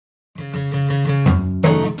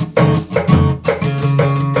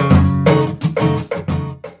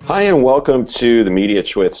Hi and welcome to the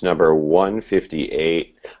Mediatwits number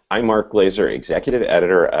 158. I'm Mark Glazer, Executive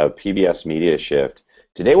Editor of PBS Media Shift.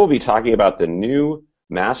 Today we'll be talking about the new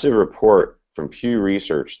massive report from Pew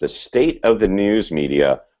Research, The State of the News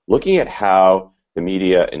Media, looking at how the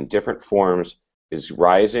media in different forms is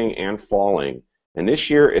rising and falling. And this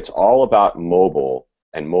year it's all about mobile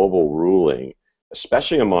and mobile ruling,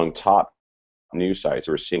 especially among top news sites.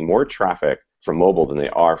 We're seeing more traffic from mobile than they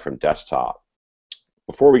are from desktop.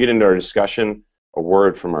 Before we get into our discussion, a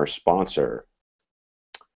word from our sponsor.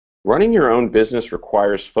 Running your own business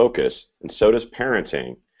requires focus, and so does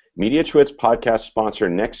parenting. Mediatwits podcast sponsor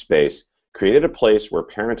NextSpace created a place where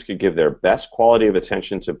parents could give their best quality of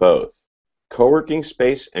attention to both co-working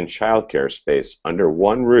space and childcare space under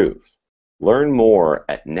one roof. Learn more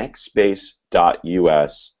at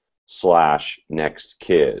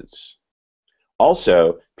nextspace.us/nextkids.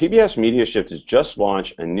 Also, PBS Media Shift has just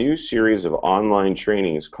launched a new series of online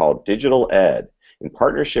trainings called Digital Ed in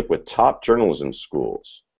partnership with top journalism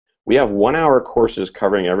schools. We have 1-hour courses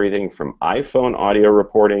covering everything from iPhone audio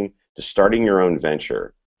reporting to starting your own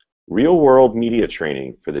venture. Real-world media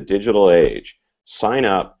training for the digital age. Sign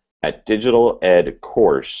up at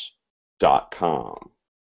digitaledcourse.com.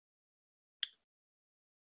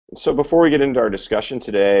 So before we get into our discussion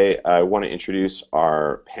today, I want to introduce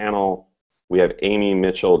our panel. We have Amy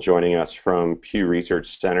Mitchell joining us from Pew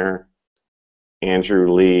Research Center,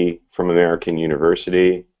 Andrew Lee from American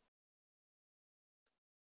University,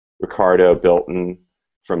 Ricardo Bilton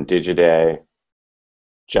from Digiday,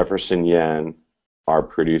 Jefferson Yen, our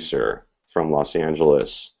producer from Los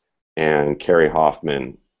Angeles, and Carrie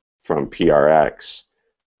Hoffman from PRX.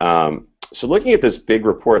 So looking at this big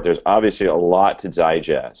report, there's obviously a lot to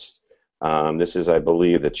digest. This is, I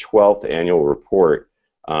believe, the 12th annual report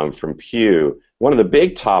from Pew. One of the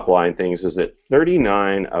big top line things is that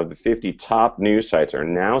 39 of the 50 top news sites are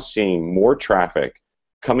now seeing more traffic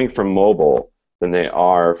coming from mobile than they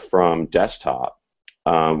are from desktop,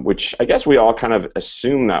 which I guess we all kind of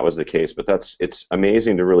assume that was the case, but it's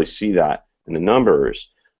amazing to really see that in the numbers.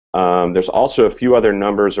 There's also a few other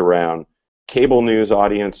numbers around cable news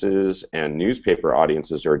audiences and newspaper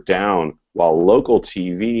audiences are down, while local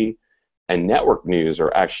TV and network news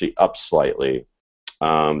are actually up slightly.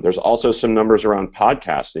 There's also some numbers around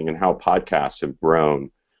podcasting and how podcasts have grown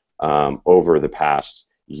over the past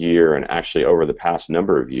year and actually over the past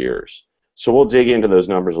number of years. So we'll dig into those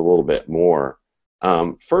numbers a little bit more.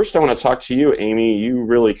 First, I want to talk to you, Amy. You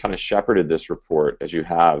really kind of shepherded this report as you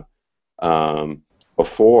have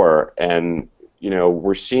before, and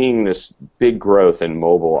we're seeing this big growth in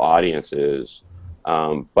mobile audiences.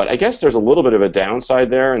 But I guess there's a little bit of a downside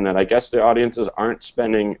there, in that I guess the audiences aren't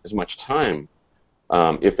spending as much time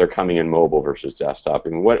if they're coming in mobile versus desktop.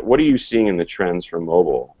 And what are you seeing in the trends for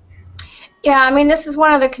mobile? Yeah, I mean, this is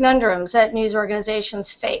one of the conundrums that news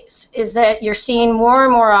organizations face, is that you're seeing more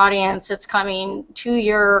and more audience that's coming to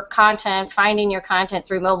your content, finding your content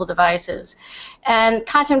through mobile devices. And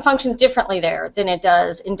content functions differently there than it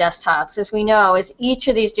does in desktops. As we know, as each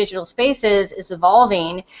of these digital spaces is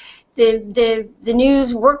evolving, the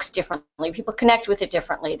news works differently. People connect with it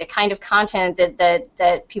differently. The kind of content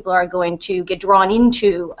that people are going to get drawn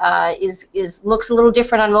into looks a little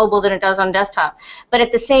different on mobile than it does on desktop. But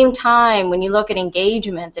at the same time, when you look at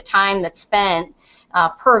engagement, the time that's spent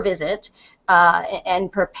per visit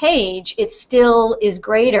and per page, it still is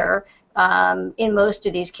greater in most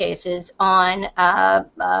of these cases on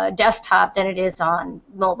desktop than it is on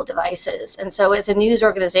mobile devices. And so as a news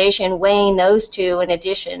organization, weighing those two in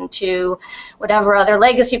addition to whatever other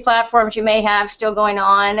legacy platforms you may have still going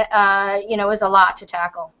on, is a lot to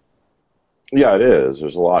tackle. Yeah, it is.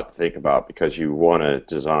 There's a lot to think about, because you want to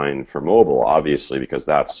design for mobile, obviously, because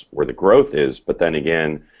that's where the growth is. But then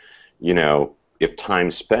again, if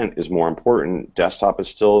time spent is more important, desktop is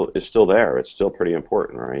still there. It's still pretty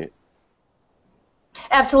important, right?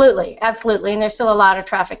 Absolutely, absolutely, and there's still a lot of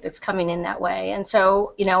traffic that's coming in that way. And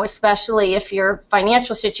so, especially if your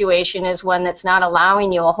financial situation is one that's not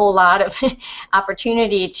allowing you a whole lot of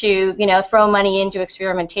opportunity to, throw money into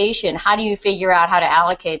experimentation, how do you figure out how to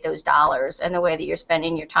allocate those dollars and the way that you're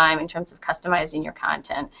spending your time in terms of customizing your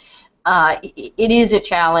content? It is a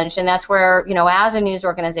challenge, and that's where, as a news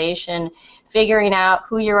organization, figuring out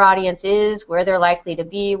who your audience is, where they're likely to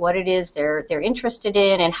be, what it is they're interested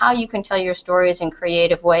in, and how you can tell your stories in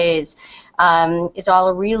creative ways is all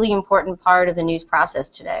a really important part of the news process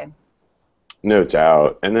today. No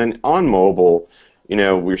doubt. And then on mobile,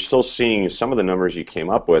 we're still seeing some of the numbers you came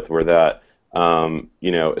up with were that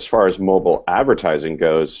as far as mobile advertising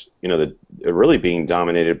goes, they're really being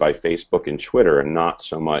dominated by Facebook and Twitter, and not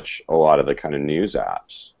so much a lot of the kind of news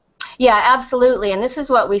apps. Yeah, absolutely. And this is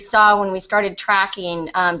what we saw when we started tracking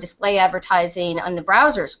display advertising on the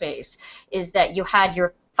browser space, is that you had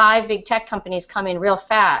your 5 big tech companies come in real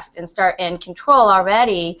fast and start and control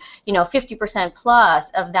already, 50% plus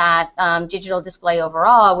of that digital display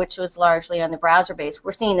overall, which was largely on the browser base.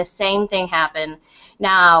 We're seeing the same thing happen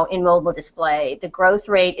now in mobile display. The growth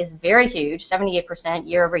rate is very huge, 78%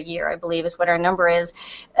 year over year, I believe is what our number is.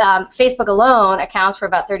 Facebook alone accounts for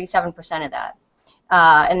about 37% of that.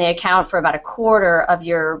 And they account for about a quarter of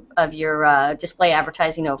your display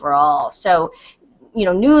advertising overall. So,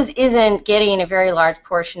 news isn't getting a very large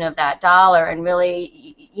portion of that dollar, and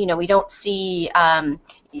really, we don't see,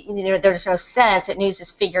 there's no sense that news is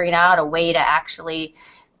figuring out a way to actually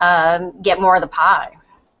get more of the pie.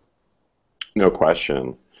 No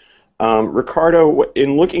question. Ricardo,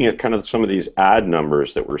 in looking at kind of some of these ad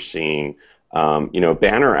numbers that we're seeing,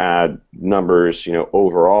 banner ad numbers,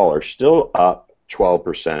 overall are still up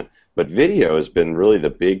 12%, but video has been really the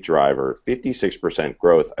big driver, 56%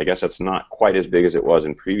 growth. I guess that's not quite as big as it was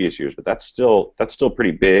in previous years, but that's still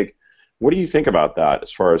pretty big. What do you think about that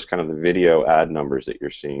as far as kind of the video ad numbers that you're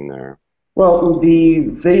seeing there? Well, the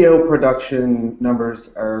video production numbers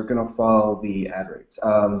are going to follow the ad rates.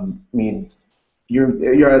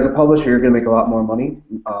 You're as a publisher, you're going to make a lot more money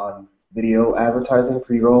on video advertising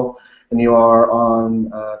pre-roll than you are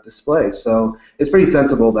on display. So it's pretty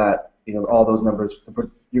sensible that all those numbers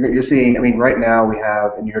you're seeing. I mean, right now we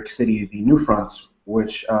have in New York City the New Fronts,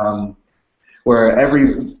 which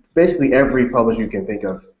where basically every publisher you can think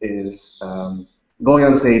of is going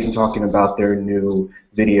on stage and talking about their new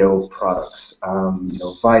video products.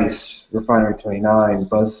 Vice, Refinery 29,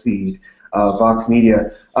 BuzzFeed, Vox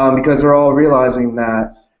Media, because they're all realizing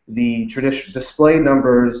that the traditional display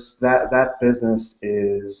numbers, that business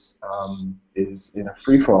is in a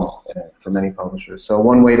free fall for many publishers. So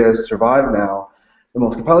one way to survive now, the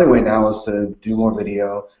most compelling way now, is to do more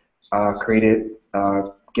video, create it,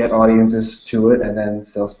 get audiences to it, and then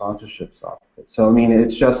sell sponsorships off of it. So I mean,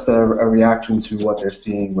 it's just a reaction to what they're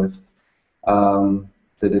seeing with the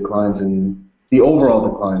overall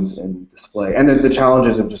declines in display, and the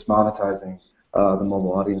challenges of just monetizing the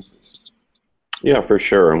mobile audiences. Yeah, for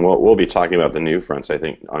sure, and we'll be talking about the New Fronts, I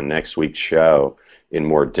think, on next week's show in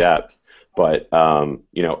more depth. But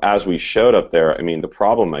as we showed up there, I mean, the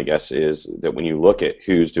problem, I guess, is that when you look at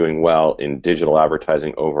who's doing well in digital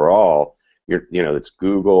advertising overall, it's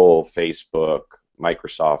Google, Facebook,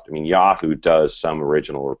 Microsoft. I mean, Yahoo does some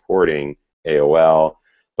original reporting, AOL,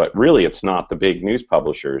 but really, it's not the big news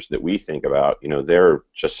publishers that we think about. They're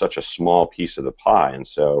just such a small piece of the pie, and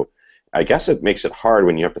so I guess it makes it hard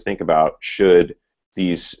when you have to think about, should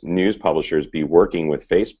these news publishers be working with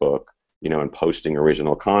Facebook, and posting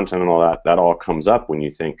original content and all that. That all comes up when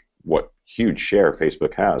you think what huge share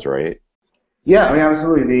Facebook has, right? Yeah, I mean,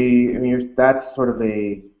 absolutely. That's sort of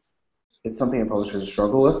it's something that publishers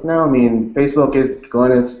struggle with now. I mean, Facebook is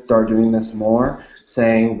going to start doing this more,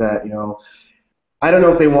 saying that, I don't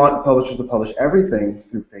know if they want publishers to publish everything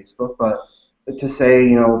through Facebook, but to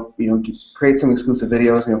say, create some exclusive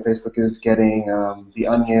videos. Facebook is getting The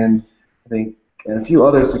Onion, I think, and a few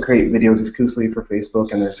others to create videos exclusively for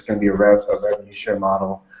Facebook, and there's going to be a revenue share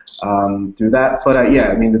model through that. But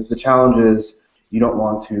the challenge is you don't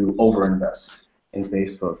want to overinvest in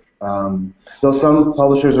Facebook. Though some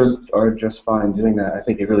publishers are just fine doing that. I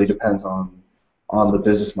think it really depends on the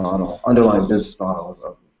business model, underlying business model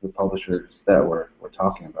of the publishers that we're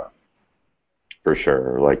talking about. For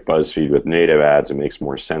sure, like BuzzFeed with native ads, it makes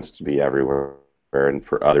more sense to be everywhere, and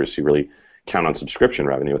for others who really count on subscription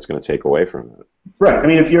revenue, it's going to take away from it. Right. I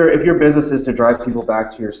mean, if your business is to drive people back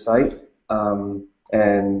to your site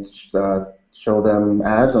and show them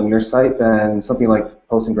ads on your site, then something like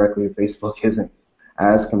posting directly to Facebook isn't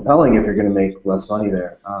as compelling if you're going to make less money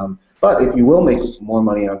there. But if you will make more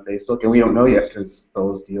money on Facebook, and we don't know yet because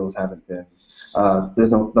those deals haven't been,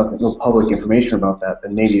 there's no public information about that,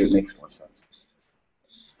 then maybe it makes more sense.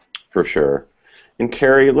 For sure. And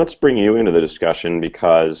Carrie, let's bring you into the discussion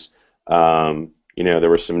because there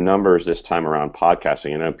were some numbers this time around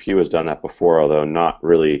podcasting. I know Pew has done that before, although not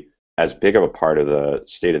really as big of a part of the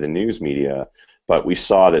state of the news media. But we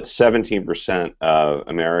saw that 17% of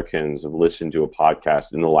Americans have listened to a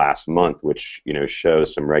podcast in the last month, which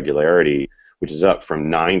shows some regularity, which is up from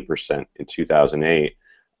 9% in 2008.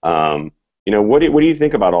 What do you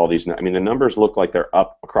think about all these? I mean, the numbers look like they're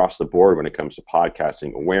up across the board when it comes to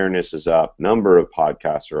podcasting. Awareness is up. Number of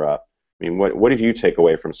podcasts are up. I mean, what did you take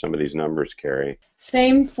away from some of these numbers, Carrie?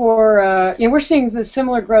 Same for, we're seeing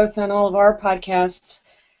similar growth on all of our podcasts.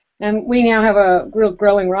 And we now have a real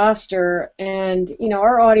growing roster. And,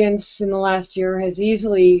 our audience in the last year has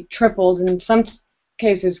easily tripled, in some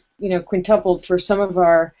cases, quintupled for some of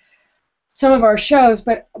our shows.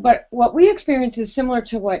 But what we experience is similar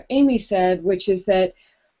to what Amy said, which is that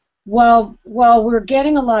while we're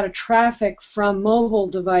getting a lot of traffic from mobile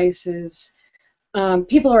devices,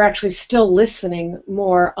 people are actually still listening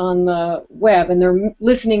more on the web, and they're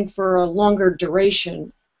listening for a longer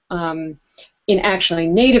duration in actually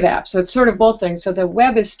native apps. So it's sort of both things. So the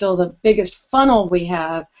web is still the biggest funnel we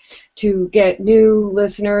have to get new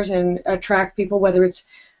listeners and attract people, whether it's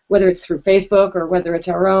through Facebook or whether it's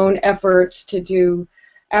our own efforts to do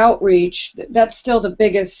outreach. That's still the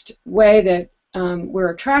biggest way that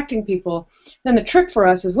we're attracting people. Then the trick for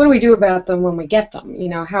us is, what do we do about them when we get them?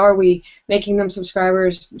 How are we making them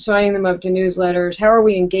subscribers, signing them up to newsletters? How are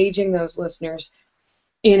we engaging those listeners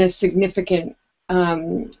in a significant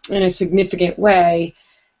way?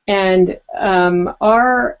 And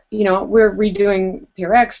we're redoing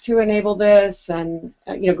PRX to enable this, and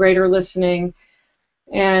greater listening.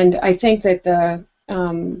 And I think that the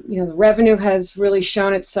revenue has really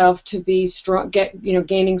shown itself to be strong,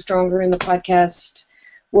 gaining stronger in the podcast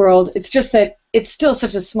world. It's just that it's still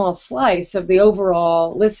such a small slice of the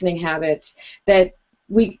overall listening habits that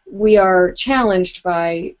we are challenged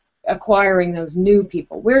by acquiring those new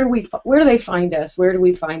people. Where do they find us? Where do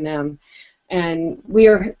we find them? And we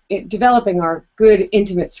are developing our good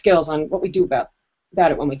intimate skills on what we do about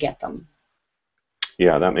it when we get them.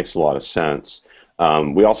 Yeah, that makes a lot of sense.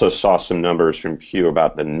 We also saw some numbers from Pew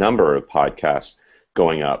about the number of podcasts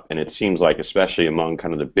going up, and it seems like, especially among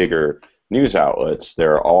kind of the bigger news outlets,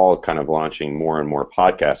 they're all kind of launching more and more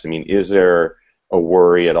podcasts. I mean, is there a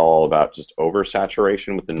worry at all about just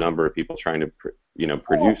oversaturation with the number of people trying to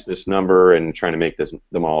produce this number and trying to make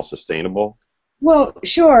them all sustainable? Well,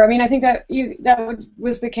 sure. I mean, I think that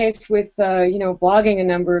was the case with blogging a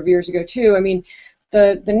number of years ago too. I mean,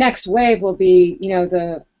 the next wave will be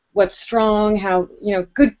what's strong, how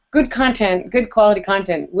good content, good quality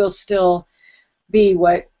content will still be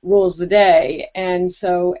what rules the day, and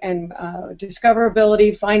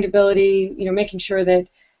discoverability, findability, making sure that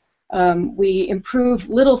we improve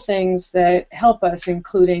little things that help us,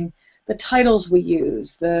 including the titles we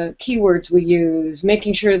use, the keywords we use,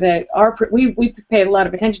 making sure that we pay a lot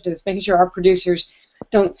of attention to this, making sure our producers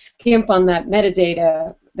don't skimp on that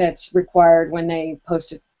metadata that's required when they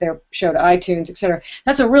post their show to iTunes, etc.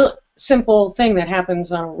 That's a real simple thing that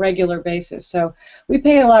happens on a regular basis. So we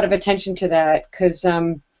pay a lot of attention to that because,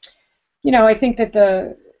 I think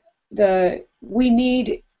that we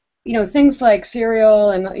need, things like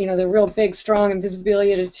Serial and, the real big, strong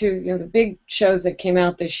invisibility to, the big shows that came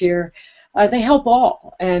out this year. They help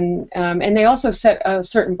all, and they also set a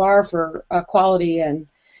certain bar for quality and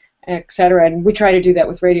et cetera, and we try to do that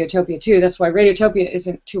with Radiotopia too. That's why Radiotopia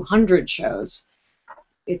isn't 200 shows,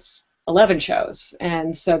 it's 11 shows,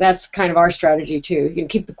 and so that's kind of our strategy too.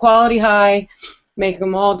 Keep the quality high, make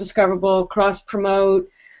them all discoverable, cross-promote.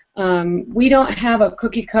 We don't have a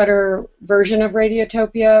cookie-cutter version of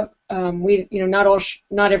Radiotopia.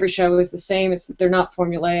 Not every show is the same. They're not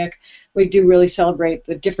formulaic. We do really celebrate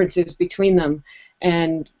the differences between them,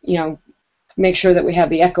 and make sure that we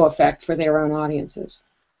have the echo effect for their own audiences.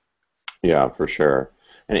 Yeah, for sure.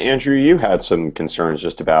 And Andrew, you had some concerns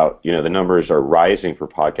just about, the numbers are rising for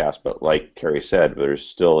podcasts, but like Carrie said, there's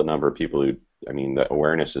still a number of people who, the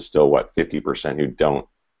awareness is still, 50% who don't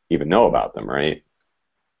even know about them, right?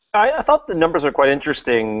 I thought the numbers are quite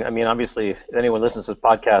interesting. I mean, obviously, if anyone listens to this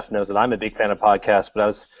podcast knows that I'm a big fan of podcasts, but I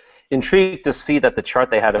was intrigued to see that the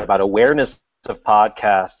chart they had about awareness of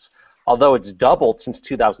podcasts, although it's doubled since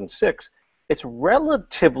 2006, it's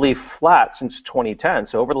relatively flat since 2010.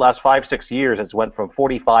 So over the last 5-6 years, it's went from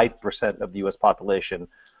 45% of the U.S. population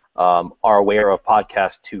are aware of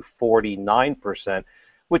podcasts to 49%,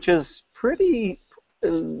 which is pretty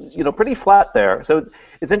flat there. So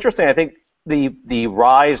it's interesting. I think the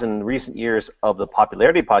rise in recent years of the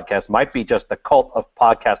popularity of podcasts might be just the cult of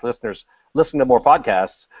podcast listeners listening to more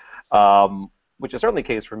podcasts, which is certainly the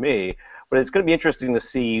case for me. But it's going to be interesting to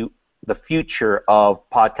see the future of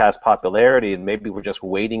podcast popularity, and maybe we're just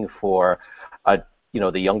waiting for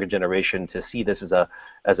the younger generation to see this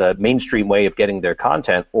as a mainstream way of getting their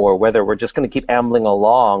content, or whether we're just going to keep ambling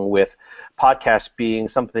along with podcasts being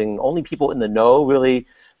something only people in the know really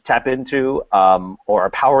tap into, or are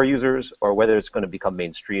power users, or whether it's going to become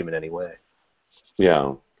mainstream in any way. Yeah.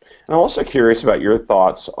 And I'm also curious about your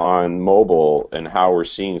thoughts on mobile and how we're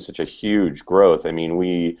seeing such a huge growth. I mean,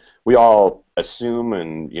 we all assume,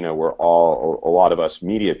 and a lot of us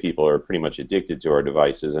media people are pretty much addicted to our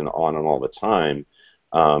devices and on all the time.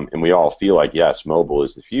 And we all feel like, yes, mobile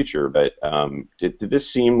is the future, but did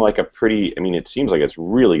this seem like a pretty, I mean, it seems like it's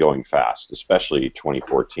really going fast, especially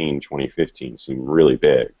 2014, 2015 seemed really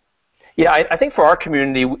big. Yeah, I think for our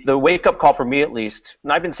community, the wake-up call for me at least,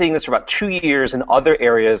 and I've been seeing this for about 2 years in other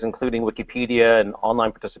areas, including Wikipedia and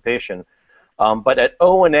online participation, but at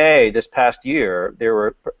O&A this past year, there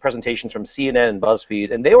were presentations from CNN and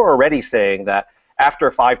BuzzFeed, and they were already saying that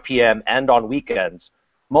after 5 p.m. and on weekends,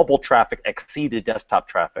 mobile traffic exceeded desktop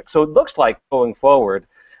traffic. So it looks like going forward,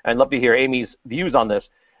 and I'd love to hear Amy's views on this,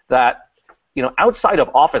 that outside of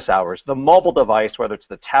office hours, the mobile device, whether it's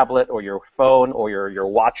the tablet or your phone or your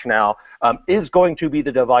watch now, is going to be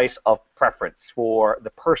the device of preference for the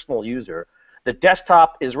personal user. The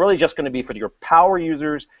desktop is really just going to be for your power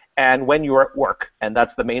users and when you're at work, and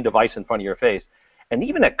that's the main device in front of your face. And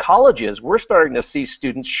even at colleges, we're starting to see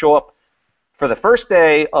students show up for the first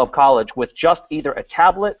day of college with just either a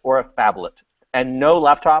tablet or a phablet, and no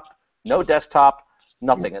laptop, no desktop,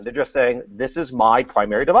 nothing. And they're just saying, this is my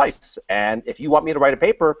primary device. And if you want me to write a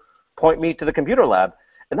paper, point me to the computer lab.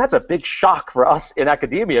 And that's a big shock for us in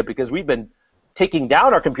academia because we've been taking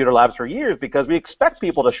down our computer labs for years because we expect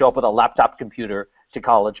people to show up with a laptop computer to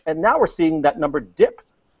college. And now we're seeing that number dip,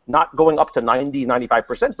 not going up to 90,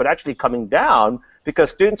 95%, but actually coming down because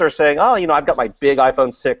students are saying, oh, I've got my big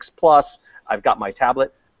iPhone 6 Plus, I've got my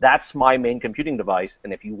tablet. That's my main computing device.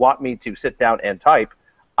 And if you want me to sit down and type,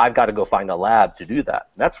 I've got to go find a lab to do that.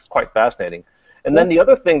 That's quite fascinating. And then the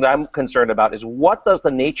other thing that I'm concerned about is what does the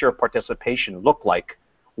nature of participation look like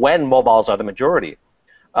when mobiles are the majority?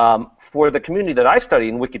 For the community that I study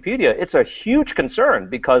in Wikipedia, it's a huge concern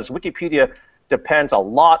because Wikipedia depends a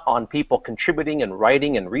lot on people contributing and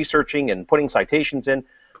writing and researching and putting citations in.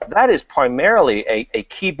 That is primarily a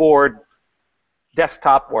keyboard,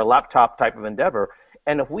 desktop, or laptop type of endeavor.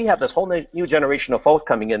 And if we have this whole new generation of folks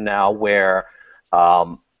coming in now where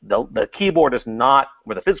the keyboard is not,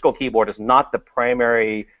 where the physical keyboard is not the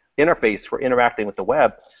primary interface for interacting with the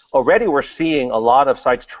web, already we're seeing a lot of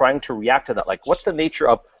sites trying to react to that. Like, what's the nature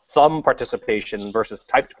of thumb participation versus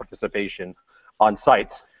typed participation on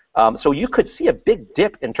sites? So you could see a big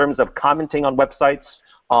dip in terms of commenting on websites,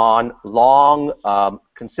 on long,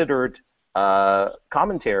 considered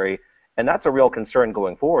commentary, and that's a real concern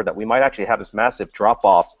going forward, that we might actually have this massive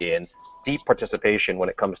drop-off in deep participation when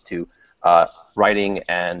it comes to writing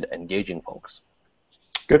and engaging folks.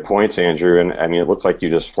 Good points, Andrew. And I mean, it looks like you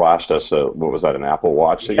just flashed us what was that, an Apple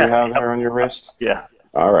Watch that you have there on your wrist? Yeah.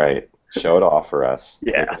 All right. Show it off for us.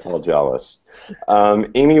 Yeah. I'm all jealous.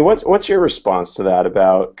 Amy, what's your response to that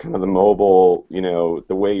about kind of the mobile,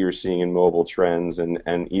 the way you're seeing in mobile trends,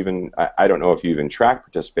 and even, I don't know if you even track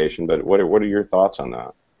participation, but what are your thoughts on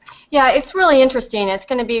that? Yeah, it's really interesting. It's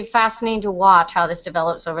going to be fascinating to watch how this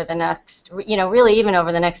develops over the next, really even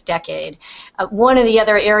over the next decade. One of the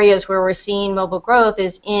other areas where we're seeing mobile growth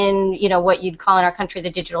is in, what you'd call in our country the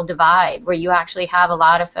digital divide, where you actually have a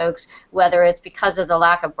lot of folks, whether it's because of the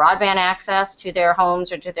lack of broadband access to their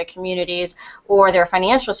homes or to their communities or their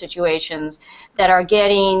financial situations, that are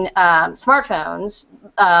getting smartphones,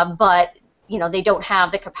 but they don't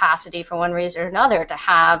have the capacity for one reason or another to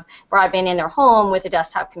have broadband in their home with a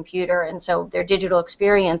desktop computer, and so their digital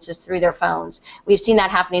experience is through their phones. We've seen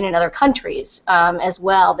that happening in other countries as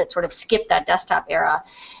well that sort of skipped that desktop era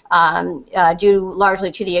due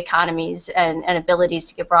largely to the economies and abilities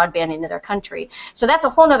to get broadband into their country. So that's a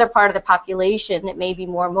whole other part of the population that may be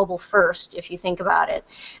more mobile first if you think about it.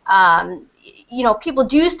 People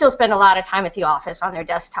do still spend a lot of time at the office on their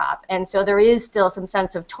desktop, and so there is still some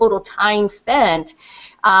sense of total time spent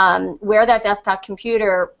where that desktop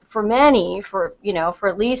computer, for many, for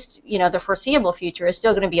at least the foreseeable future, is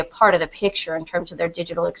still going to be a part of the picture in terms of their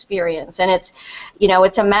digital experience. And it's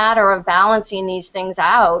it's a matter of balancing these things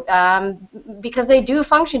out because they do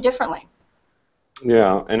function differently.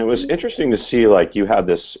 Yeah, and it was interesting to see, like, you had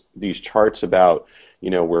these charts about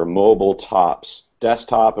where mobile tops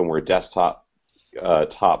desktop and where desktop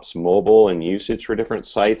tops mobile and usage for different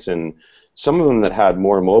sites, and some of them that had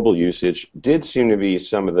more mobile usage did seem to be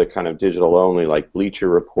some of the kind of digital only, like Bleacher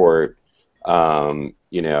Report, I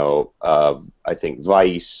think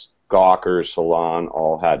Vice, Gawker, Salon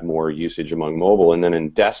all had more usage among mobile, and then in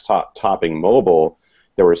desktop topping mobile,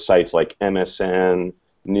 there were sites like MSN,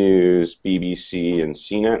 News, BBC, and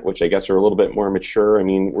CNET, which I guess are a little bit more mature. I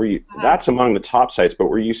mean, that's among the top sites, but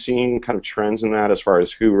were you seeing kind of trends in that as far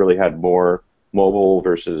as who really had more mobile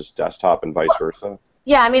versus desktop and vice versa?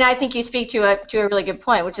 Yeah, I mean, I think you speak to a really good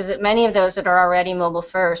point, which is that many of those that are already mobile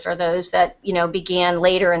first are those that began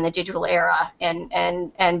later in the digital era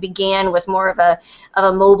and began with more of a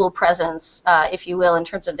mobile presence, if you will, in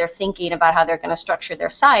terms of their thinking about how they're going to structure their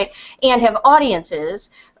site, and have audiences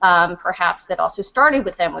perhaps that also started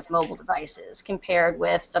with them with mobile devices, compared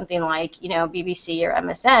with something like BBC or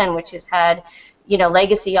MSN, which has had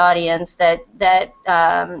legacy audience that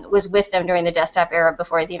was with them during the desktop era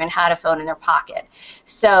before they even had a phone in their pocket.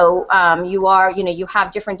 So you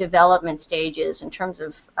have different development stages in terms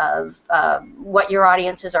of what your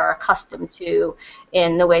audiences are accustomed to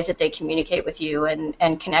in the ways that they communicate with you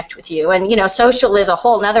and connect with you. And social is a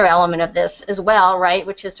whole other element of this as well, right?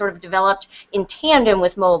 Which is sort of developed in tandem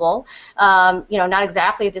with mobile. Not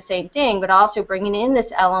exactly the same thing, but also bringing in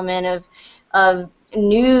this element of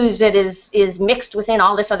news that is mixed within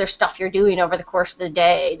all this other stuff you're doing over the course of the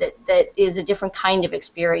day that is a different kind of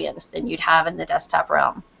experience than you'd have in the desktop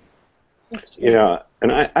realm. Yeah,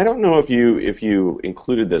 and I don't know if you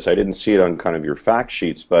included this. I didn't see it on kind of your fact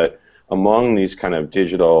sheets, but among these kind of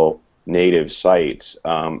digital native sites,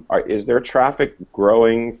 is their traffic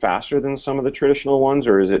growing faster than some of the traditional ones,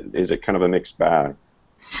 or is it kind of a mixed bag?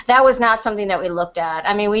 That was not something that we looked at.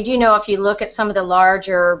 I mean, we do know if you look at some of the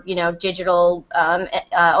larger, digital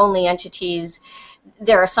only entities,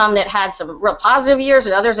 there are some that had some real positive years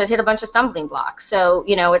and others that hit a bunch of stumbling blocks. So,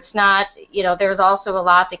 it's not, there's also a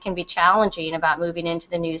lot that can be challenging about moving into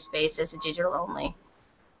the news space as a digital only.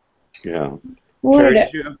 Yeah. Carrie,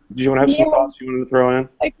 did you want to have some thoughts you wanted to throw in?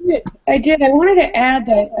 I did. I wanted to add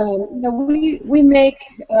that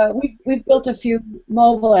we've built a few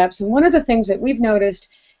mobile apps, and one of the things that we've noticed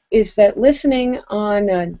is that listening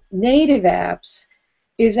on native apps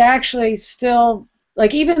is actually still,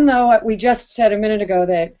 like, even though we just said a minute ago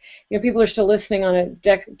that people are still listening on a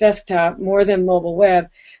desktop more than mobile web,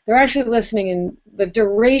 they're actually listening, and the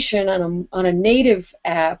duration on a native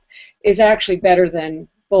app is actually better than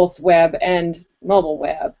both web and mobile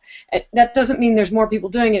web. That doesn't mean there's more people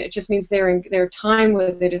doing it. It just means their time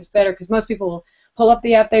with it is better, because most people will pull up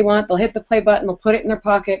the app they want, they'll hit the play button, they'll put it in their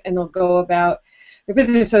pocket, and they'll go about their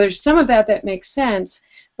business. So there's some of that makes sense.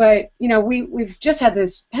 But we've just had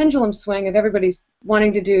this pendulum swing of everybody's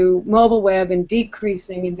wanting to do mobile web and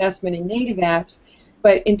decreasing investment in native apps.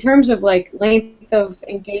 But in terms of like length of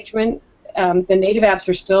engagement, the native apps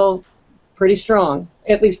are still pretty strong,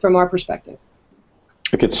 at least from our perspective.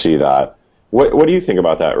 I could see that. What do you think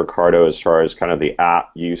about that, Ricardo, as far as kind of the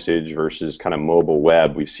app usage versus kind of mobile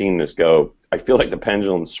web? We've seen this go. I feel like the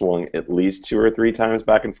pendulum swung at least 2 or 3 times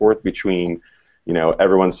back and forth between,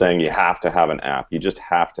 everyone saying you have to have an app. You just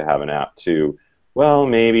have to have an app to, well,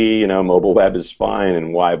 maybe, mobile web is fine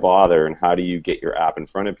and why bother, and how do you get your app in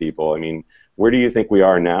front of people? I mean, where do you think we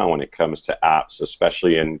are now when it comes to apps,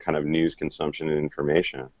 especially in kind of news consumption and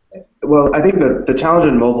information? Well, I think the challenge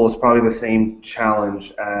in mobile is probably the same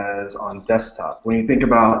challenge as on desktop. When you think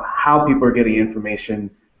about how people are getting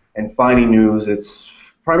information and finding news, it's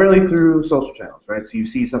primarily through social channels, right? So you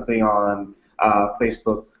see something on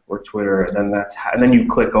Facebook or Twitter, and then you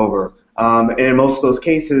click over. And in most of those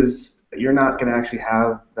cases, you're not going to actually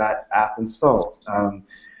have that app installed.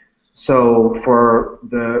 So for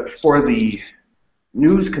the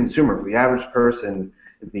news consumer, the average person,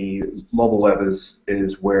 the mobile web is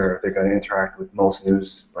where they're going to interact with most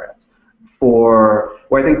news brands. Where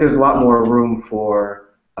I think there's a lot more room for,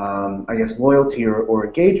 loyalty or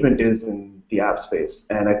engagement is in the app space.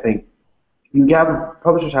 And I think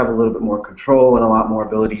publishers have a little bit more control and a lot more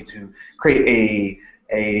ability to create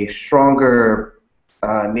a stronger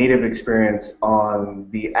native experience on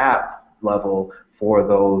the app level for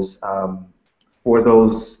those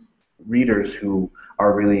readers who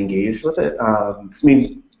are really engaged with it.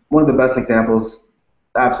 One of the best examples,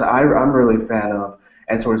 apps that I'm really a fan of,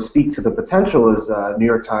 and sort of speaks to the potential, is New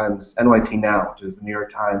York Times NYT Now, which is the New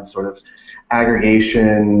York Times sort of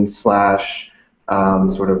aggregation /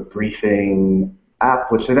 sort of briefing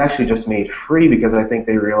app, which they've actually just made free because I think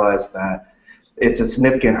they realized that it's a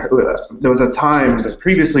significant. There was a time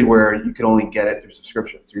previously where you could only get it through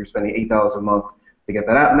subscription, so you're spending $8 a month to get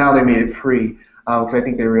that app. Now they made it free because I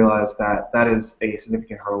think they realized that is a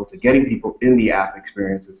significant hurdle to getting people in the app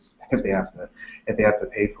experiences if they have to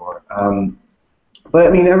pay for it. But I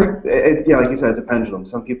mean, like you said, it's a pendulum.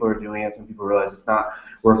 Some people are doing it. Some people realize it's not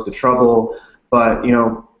worth the trouble. But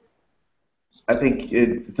I think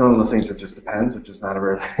it's one of those things that just depends, which is not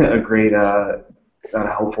a great, not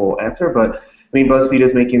a helpful answer. But I mean, BuzzFeed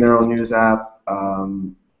is making their own news app.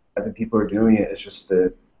 I think people are doing it. It's just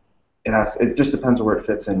that it just depends on where it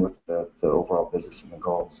fits in with the overall business and the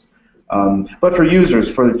goals. But for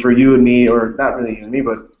users, for you and me, or not really you and me,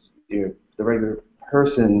 but the regular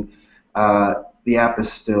person, the app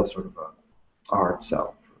is still sort of a hard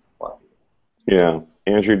sell for a lot of people. Yeah.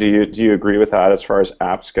 Andrew, do you agree with that as far as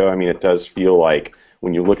apps go? I mean, it does feel like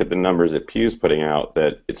when you look at the numbers that Pew's putting out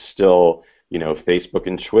that it's still, Facebook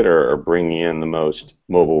and Twitter are bringing in the most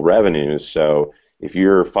mobile revenues. So if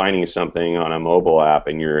you're finding something on a mobile app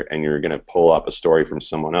and you're going to pull up a story from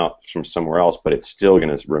somewhere else, but it's still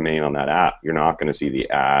going to remain on that app, you're not going to see the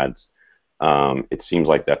ads. It seems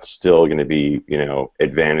like that's still going to be,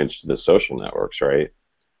 advantage to the social networks, right?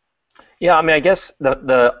 Yeah, I mean, I guess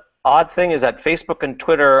the odd thing is that Facebook and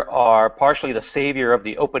Twitter are partially the savior of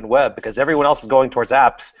the open web because everyone else is going towards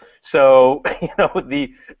apps. So,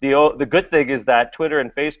 the good thing is that Twitter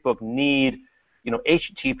and Facebook need,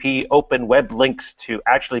 HTTP open web links to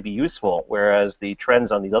actually be useful, whereas the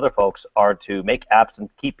trends on these other folks are to make apps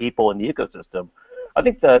and keep people in the ecosystem. I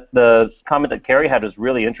think that the comment that Carrie had is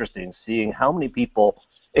really interesting, seeing how many people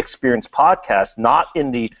experience podcasts not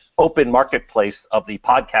in the open marketplace of the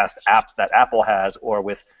podcast app that Apple has or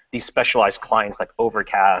with these specialized clients like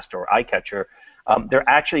Overcast or iCatcher. They're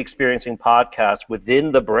actually experiencing podcasts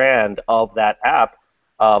within the brand of that app.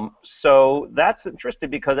 So that's interesting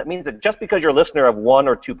because it means that just because you're a listener of one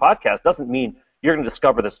or two podcasts doesn't mean you're going to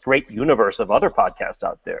discover this great universe of other podcasts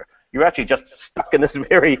out there. You're actually just stuck in this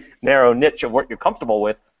very narrow niche of what you're comfortable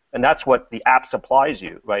with, and that's what the app supplies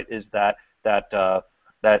you, right? Is that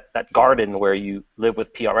garden where you live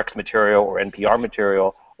with PRX material or NPR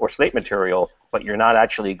material or Slate material, but you're not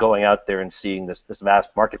actually going out there and seeing this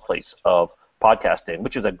vast marketplace of podcasting,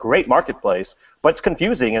 which is a great marketplace, but it's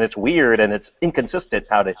confusing and it's weird and it's inconsistent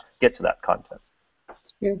how to get to that content.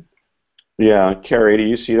 Yeah, Carrie, do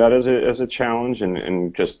you see that as a challenge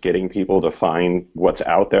and just getting people to find what's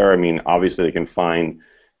out there? I mean, obviously they can find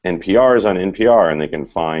NPRs on NPR and they can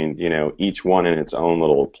find, each one in its own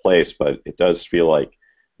little place, but it does feel like,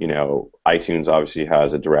 iTunes obviously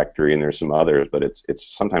has a directory and there's some others, but it's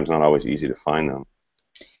sometimes not always easy to find them.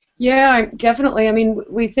 Yeah, definitely. I mean,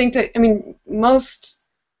 we think that,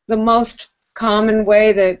 the most common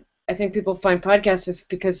way that I think people find podcasts is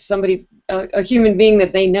because somebody, a human being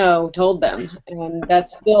that they know, told them, and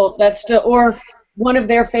that's still, or one of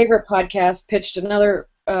their favorite podcasts pitched another,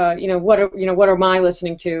 what am I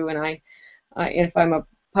listening to, and if I'm a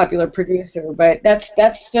popular producer, but that's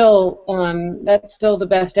still the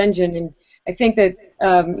best engine, and I think that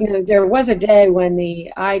there was a day when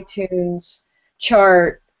the iTunes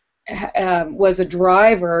chart was a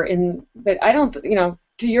driver but I don't,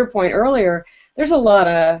 to your point earlier, there's a lot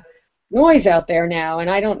of noise out there now, and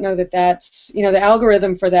I don't know that that's, the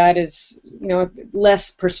algorithm for that is,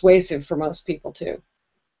 less persuasive for most people too.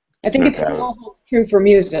 I think it's all true for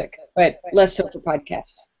music, but less so for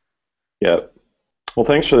podcasts. Yep. Well,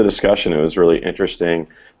 thanks for the discussion. It was really interesting.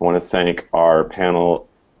 I want to thank our panel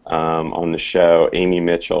on the show, Amy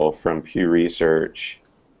Mitchell from Pew Research,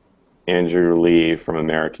 Andrew Lee from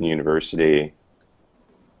American University,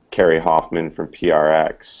 Carrie Hoffman from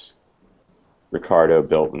PRX, Ricardo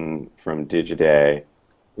Bilton from Digiday,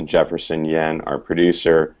 and Jefferson Yen, our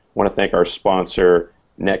producer. I want to thank our sponsor,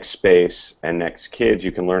 NextSpace and NextKids.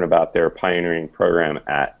 You can learn about their pioneering program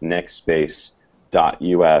at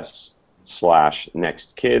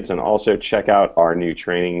nextspace.us/nextkids, and also check out our new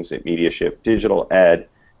trainings at MediaShift Digital Ed.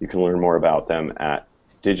 You can learn more about them at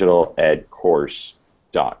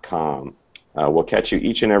digitaledcourse.com. We'll catch you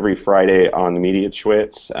each and every Friday on the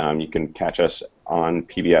Mediatwits. You can catch us on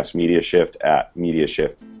PBS MediaShift at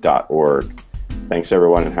mediashift.org. Thanks,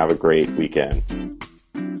 everyone, and have a great weekend.